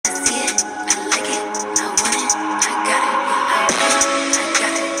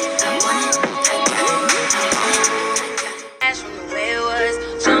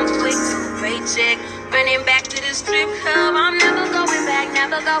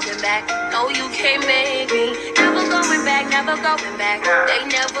going back. No, you can't make me. Never going back, never going back. They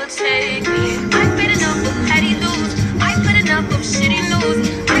never take me. I've been enough of petty dudes. I've been enough of shitty news.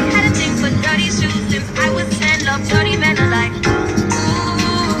 I had a thing for dirty shoes since I was 10. Love dirty men alike.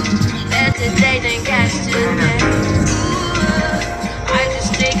 Ooh, better day than cash today. Ooh, I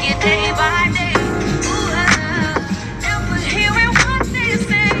just take it day by day.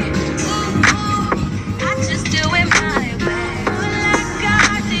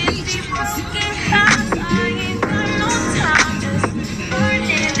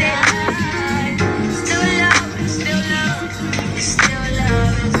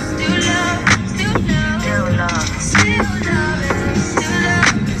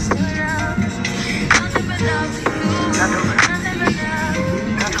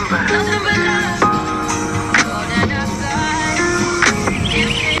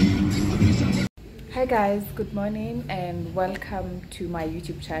 Hi guys, good morning and welcome to my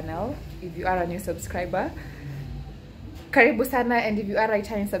YouTube channel. If you are a new subscriber, karibu sana, and if you are a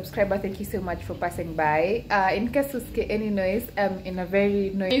returning subscriber, thank you so much for passing by. In case you hear any noise, I'm in a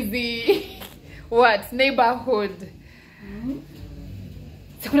very noisy neighborhood.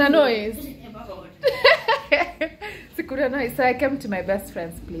 Sikuna noise. Sikuna noise. So I came to my best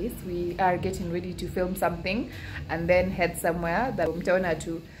friend's place. We are getting ready to film something and then head somewhere that mtaona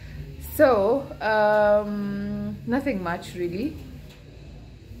tu. So nothing much really.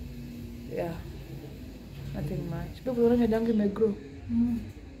 Yeah, nothing much. But we dangu may grow.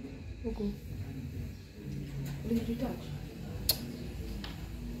 Okay.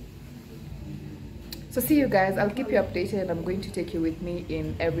 So see you guys. I'll keep you updated. I'm going to take you with me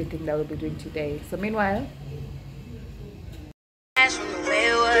in everything that we'll be doing today. So meanwhile,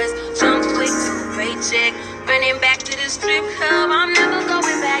 running back to the strip club. I'm never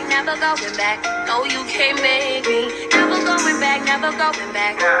going back, never going back. No, you can't make me. Never going back, never going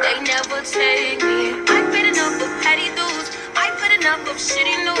back. They never take me. I've been enough of petty dudes. I've been enough of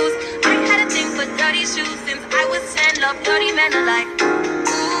shitty news. I had a thing for dirty shoes since I was 10. Love dirty men alike.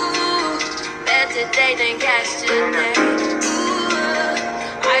 Ooh, better day than cash today.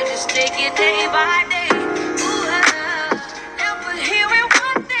 Ooh, I just take it day by day.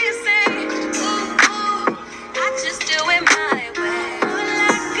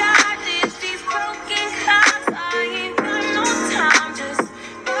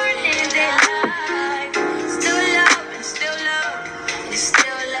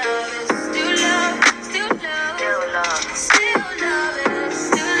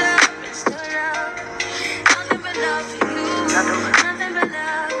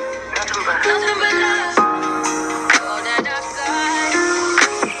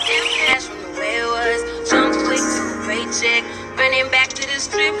 Running back to the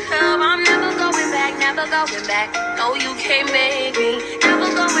strip club. I'm never going back, never going back. No, you can't make me. Never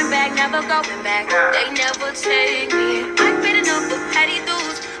going back, never going back. They never take me. I've been enough of petty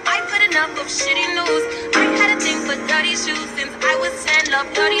dudes. I've been enough of shitty news. I had a thing for dirty shoes since I was 10.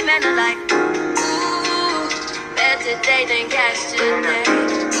 Love dirty men alike. Ooh, better day than cash today.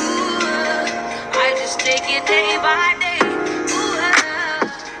 Ooh, I just take it day by day.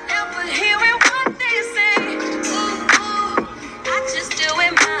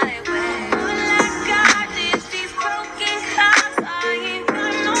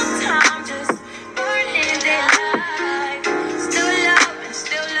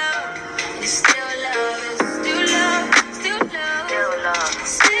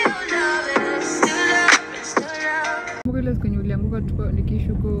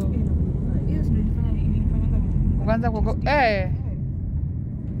 Kwanza kwa mtu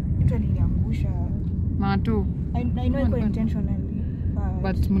aliniangusha matu. I know it intentionally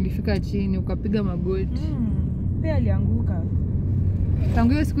But mulifika chini ukapiga magoti. Pia alianguka.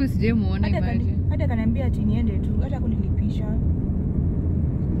 Tangu hiyo siku sijamuona imagine. Hata kaniambia ati niende tu, hata kunilipisha.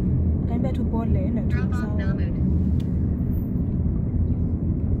 Kaniambia tu pole, enda tu sawa.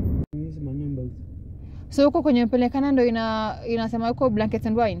 So huko kwenye pelekana ndo inasema huko Blankets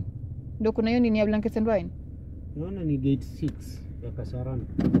and Wine. Ndio kuna hiyo nini ya Blankets and Wine? Naona ni gate 6 ya Kasarani.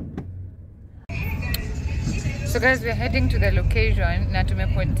 So guys, we're heading to the location na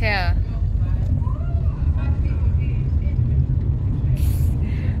tumepotea.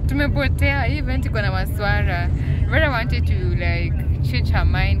 Hii event iko na maswara. Very wanted to like change her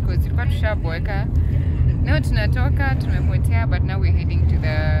mind because tulikuwa tushaboeka. Now tunatoka tumepotea, but now we're heading to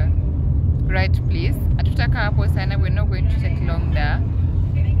the right place. Hatutaka hapo sana, we're not going to take long there.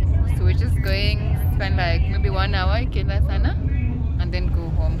 So we're just going spend like maybe 1 hour ikienda sana and then go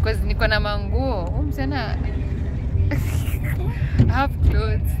home because niko na manguo sana. I have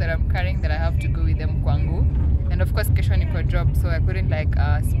clothes that I'm carrying that I have to go with them kwangu. and of course kesho niko job, so I couldn't like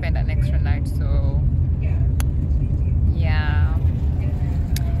spend an extra night, so yeah.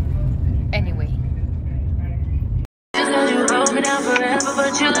 Anyway, You hold me down forever,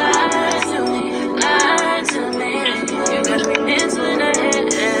 but you lied to me. You got me dancing in the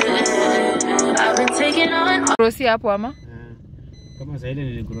head. I've been taking on. Rosi hapo ama? Kama zaidi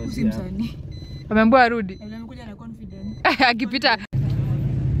nilikurosia. Ameambiwa arudi. Amekuja na confidence. Akipita.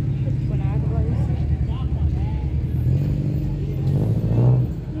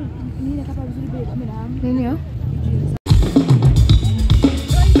 Nini hiyo?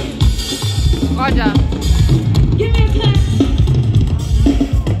 Ngoja.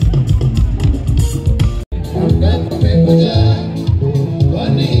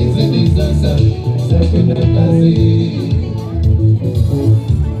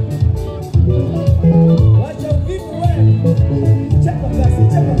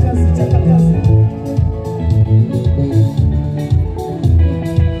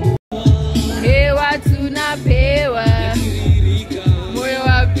 Hewa tunapewa, moyo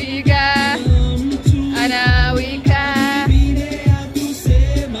wapiga, anawika.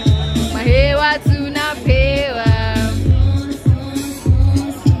 Mahewa tunapewa,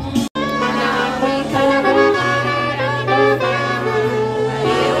 anawika.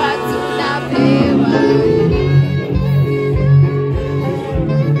 Mahewa tunapewa.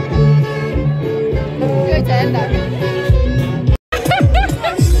 Hiyo itaenda.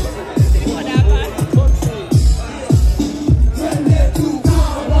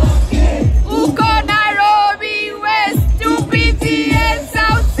 Uko Nairobi West, UPT and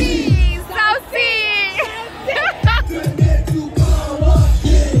South Sea, South Sea.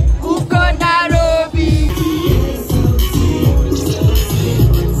 Uko Nairobi.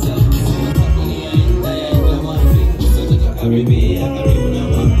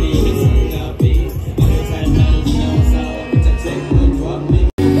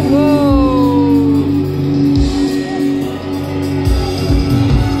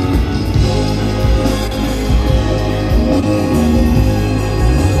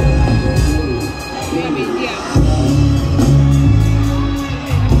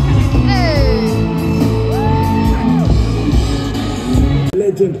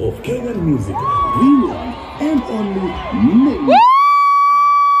 Legend of Kenyan music, the one and only Nene.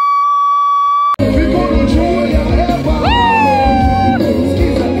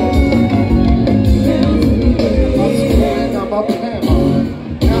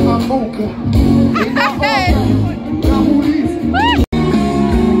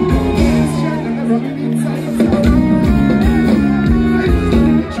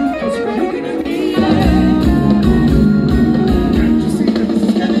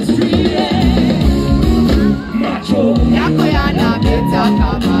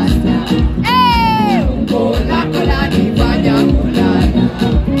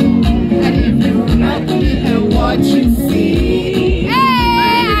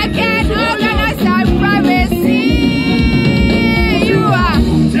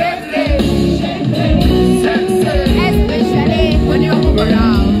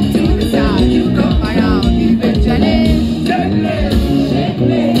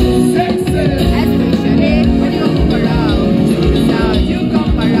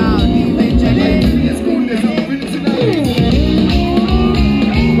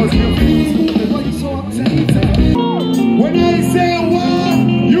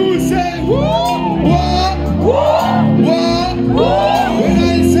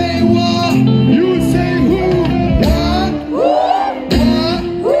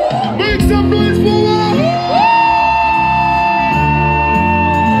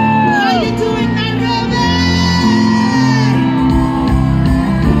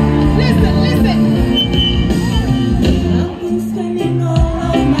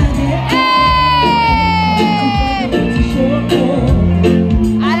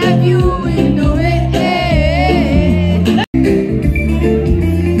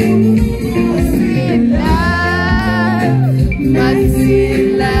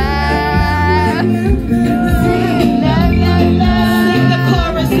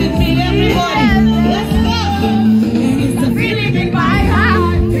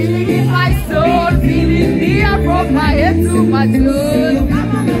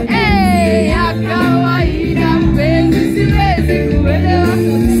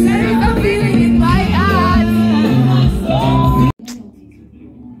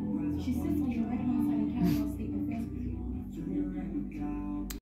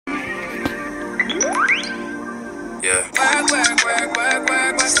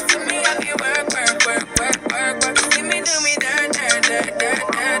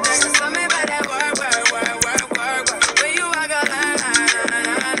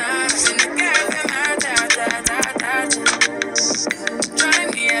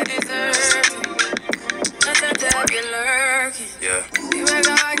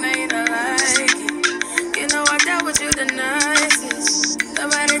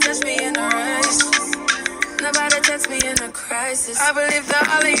 puts me in a crisis. I believe that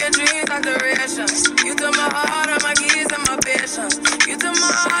all of your dreams are durations. You took my heart, all my keys, and my patience. You took my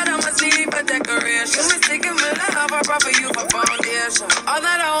heart, I must leave a decoration. You mistaken my love, I brought for you for foundation. All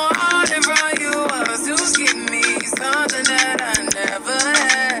that I wanted from you was to give me something that I never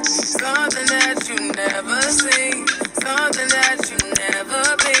had, something that you never seen, something that you never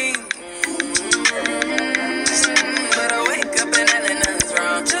been. But I wake up and nothing's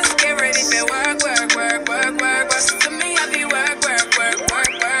wrong. Just get ready for work, work, work, work, work, work. To me, I be work, work, work,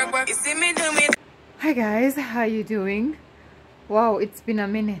 work, work, work. You see me do me. Hi guys, how you doing? Wow, it's been a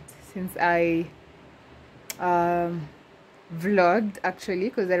minute since I vlogged actually,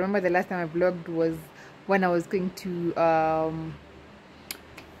 because I remember the last time I vlogged was when I was going to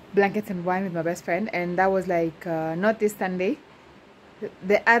Blankets and Wine with my best friend, and that was like not this Sunday,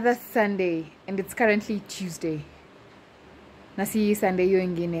 the other Sunday, and it's currently Tuesday. Nasi Sunday yo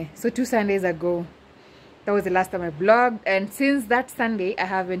ingine. So 2 Sundays ago, that was the last time I vlogged, and since that Sunday I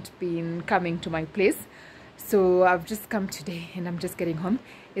haven't been coming to my place. So I've just come today and I'm just getting home.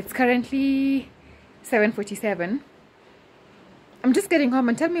 It's currently 7:47. I'm just getting home,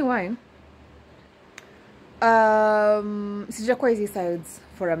 and tell me why. Sijakuwa hizi sides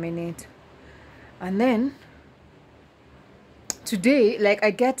for a minute, and then today, like,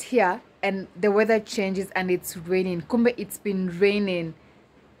 I get here and the weather changes and it's raining. Kumbe, it's been raining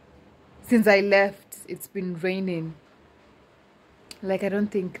since I left. It's been raining. Like, I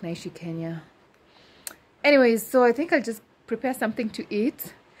don't think naishi Kenya. Anyways, so I think I'll just prepare something to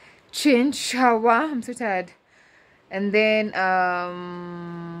eat, change, shower. I'm so tired. And then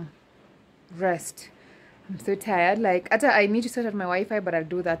rest. I'm so tired. Like, I need to sort out my Wi-Fi, but I'll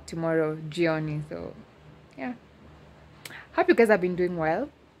do that tomorrow, Gioni. So yeah, hope you guys have been doing well.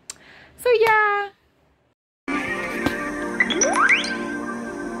 So yeah.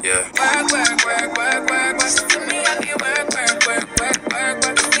 Yeah. Work, work, work, work, work, work. To me, I be work, work, work, work, work,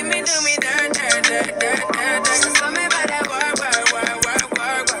 work. See me do me dirt, dirt, dirt, dirt, dirt, dirt. So me by that work, work, work, work,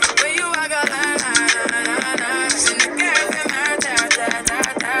 work, work. When you walk out, la, la, la, la, la. And the girls them hurt, ta, ta, ta,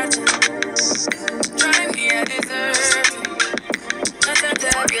 ta, ta. Try me, I deserve it. Nothing to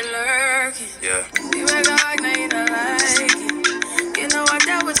have you lurking. Yeah. You make a hard night, I like it. You know I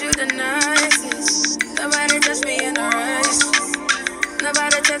dealt with you the nicest. Nobody touched me in the race.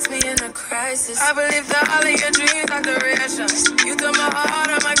 Nobody touched me in a crisis. I believe that all of your dreams are durations. You took my heart,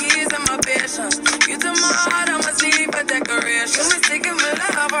 all my keys, and my patience. You took my heart, I must leave a decoration. You mistaken my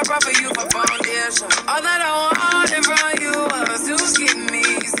love, I brought for you for foundation. All that I wanted from you was to give me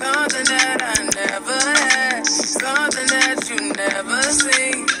something that I never had, something that you never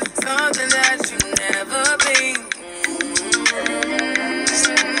seen, something that you never been.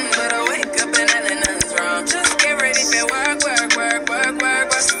 But I wake up and nothing's wrong. Just get ready for work, work, work, work, work, work.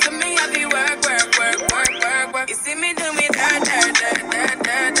 To me, I be work, work, work, work, work, work. You see me do me dirt, dirt, dirt, dirt,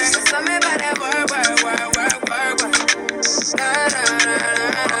 dirt, dirt. So me by that work, work, work, work, work, work. Da, da, da,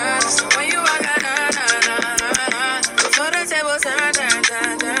 da, da. So when you walk out, da, da, da, da, da. Before the table turn, turn,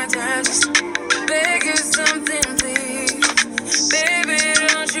 turn, turn, turn. Just beg you something, please. Baby,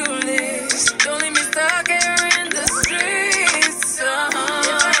 don't you leave. Don't leave me stuck here in the streets. If I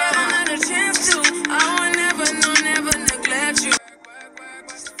got another chance to, I will never, no, never neglect you.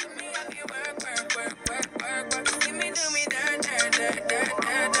 To me, I be work, work, work, work, work, work. See me do me dirt, dirt, dirt, dirt,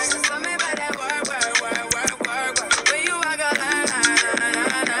 dirt, dirt. So me by that work, work, work, work, work, work. When you walk out, la, la, la,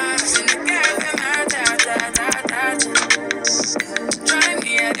 la, la. And the girls them hurt, ta, ta, ta, ta, ta. Try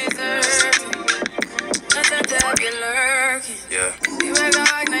me, I deserve it. Nothing to have you lurking. Yeah. You make a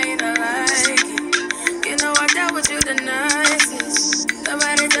hard night, I like it. You know I dealt with you the nicest.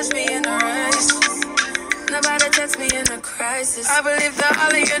 Nobody touched me in a race. Nobody touched me in a crisis. I believe that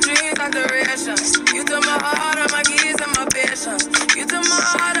all of your dreams are durations. You took my heart, all my keys, and my patience. You took my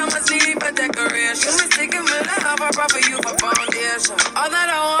heart, I must leave a decoration. You mistaken my love, I brought for you for foundation. All that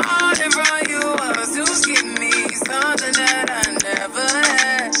I wanted from you was to give me something that I never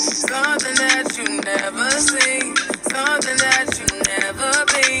had, something that you never seen, something that you never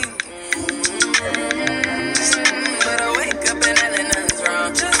been. But I wake up and nothing's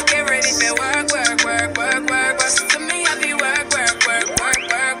wrong. Just get ready for work, work, work, work, work, work. To me, I be work, work, work, work,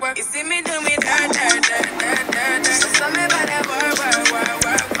 work, work. You see me do me dirt, dirt, dirt, dirt, dirt, dirt. So tell me about that work, work, work,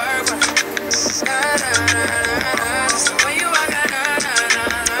 work, work, work. Da, da, da, da, da. So when you walk out, da, da, da,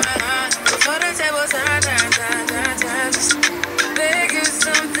 da, da. Before the table turn, turn, turn, turn, turn.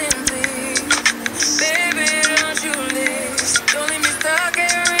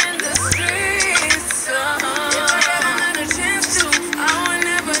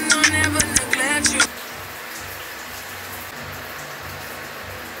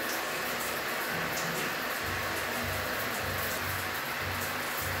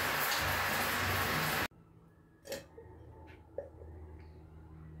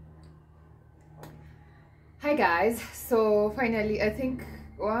 Hi guys, so finally I think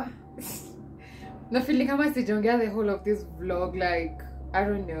what no feeling kama sijaongea the whole of this vlog, like I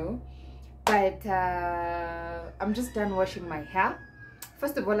don't know, but I'm just done washing my hair.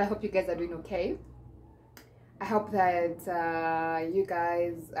 First of all, I hope you guys are doing okay. I hope that you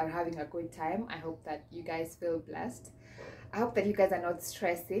guys are having a good time. I hope that you guys feel blessed. I hope that you guys are not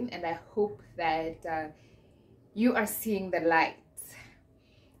stressing, and I hope that you are seeing the light.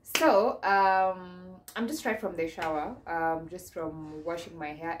 So I'm just right from the shower, just from washing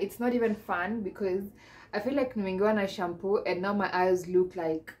my hair. It's not even fun because I feel like nimeingiwa na shampoo and now my eyes look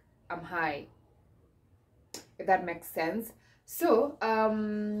like I'm high, if that makes sense. So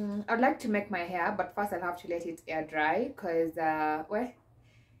I'd like to make my hair, but first I'll have to let it air dry because well,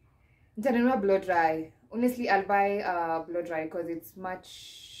 ntanunua blow dry. Honestly, I'll buy blow dry because it's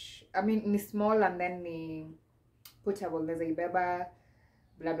much, I mean, it's small and then ni portable. There's a ibeba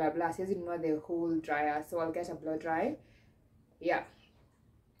blah blah blah. Says you know the whole dryer, so I'll get a blow dry. Yeah,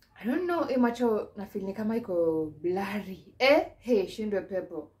 I don't know macho na feel ni kama iko blurry. Hey, shindwe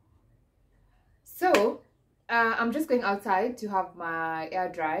pepo. So I'm just going outside to have my hair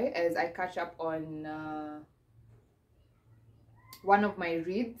dry as I catch up on one of my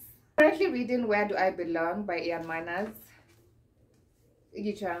reads. I'm currently reading Where Do I Belong by Ian Manners.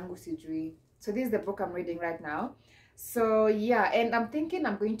 So this is the book I'm reading right now. So yeah, and I'm thinking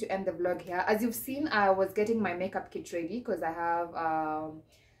I'm going to end the vlog here. As you've seen, I was getting my makeup kit ready because I have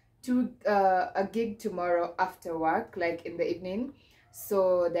a gig tomorrow after work, like in the evening.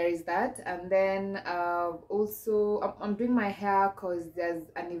 So there is that, and then also I'm doing my hair because there's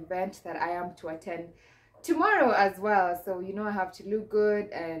an event that I am to attend tomorrow as well. So you know, I have to look good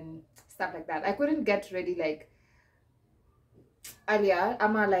and stuff like that. I couldn't get ready like earlier,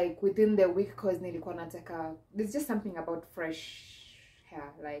 like within the week because there's just something about fresh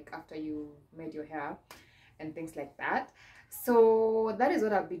hair, like after you made your hair and things like that. So that is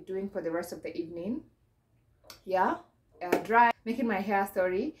what I'll be doing for the rest of the evening. Yeah, dry, making my hair,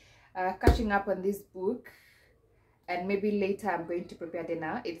 sorry, catching up on this book, and maybe later I'm going to prepare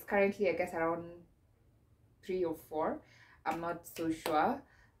dinner. It's currently, I guess, around 3 or 4, I'm not so sure.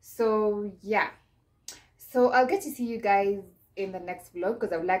 So yeah, so I'll get to see you guys in the next vlog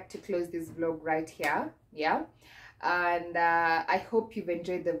because I would like to close this vlog right here. Yeah, and I hope you've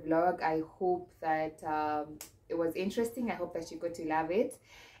enjoyed the vlog. I hope that it was interesting. I hope that you got to love it.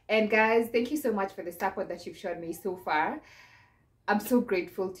 And guys, thank you so much for the support that you've shown me so far. I'm so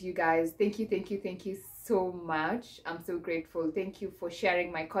grateful to you guys. Thank you so much. I'm so grateful. Thank you for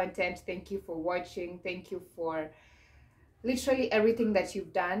sharing my content. Thank you for watching. Thank you for literally everything that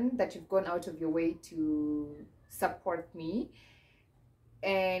you've done, that you've gone out of your way to support me.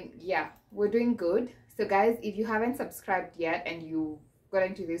 And yeah, we're doing good. So guys, if you haven't subscribed yet and you've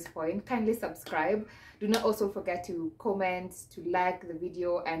gotten to this point, kindly subscribe. Do not also forget to comment, to like the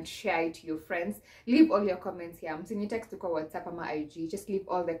video and share it to your friends. Leave all your comments here. I'm sending you text to call WhatsApp or my IG. Just leave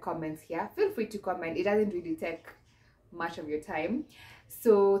all the comments here. Feel free to comment. It doesn't really take much of your time.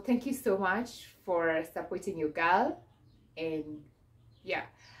 So thank you so much for supporting your girl. And yeah,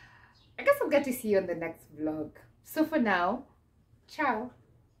 I guess I'll get to see you on the next vlog. So for now, ciao.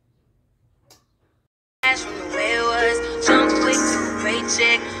 From the way it was, jump quick to the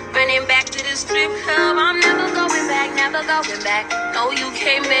paycheck, running back to the strip club. I'm never going back, never going back. No, you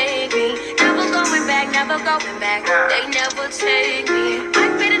can't make me. Never going back, never going back. They never take me.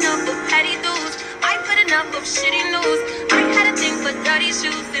 I've been enough of petty dudes. I've been enough of shitty news. I had a thing for dirty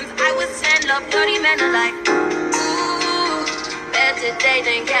shoes since I was 10. Love dirty men alike. Ooh, better day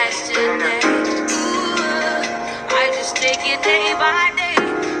than yesterday. Ooh, I just take it day by day.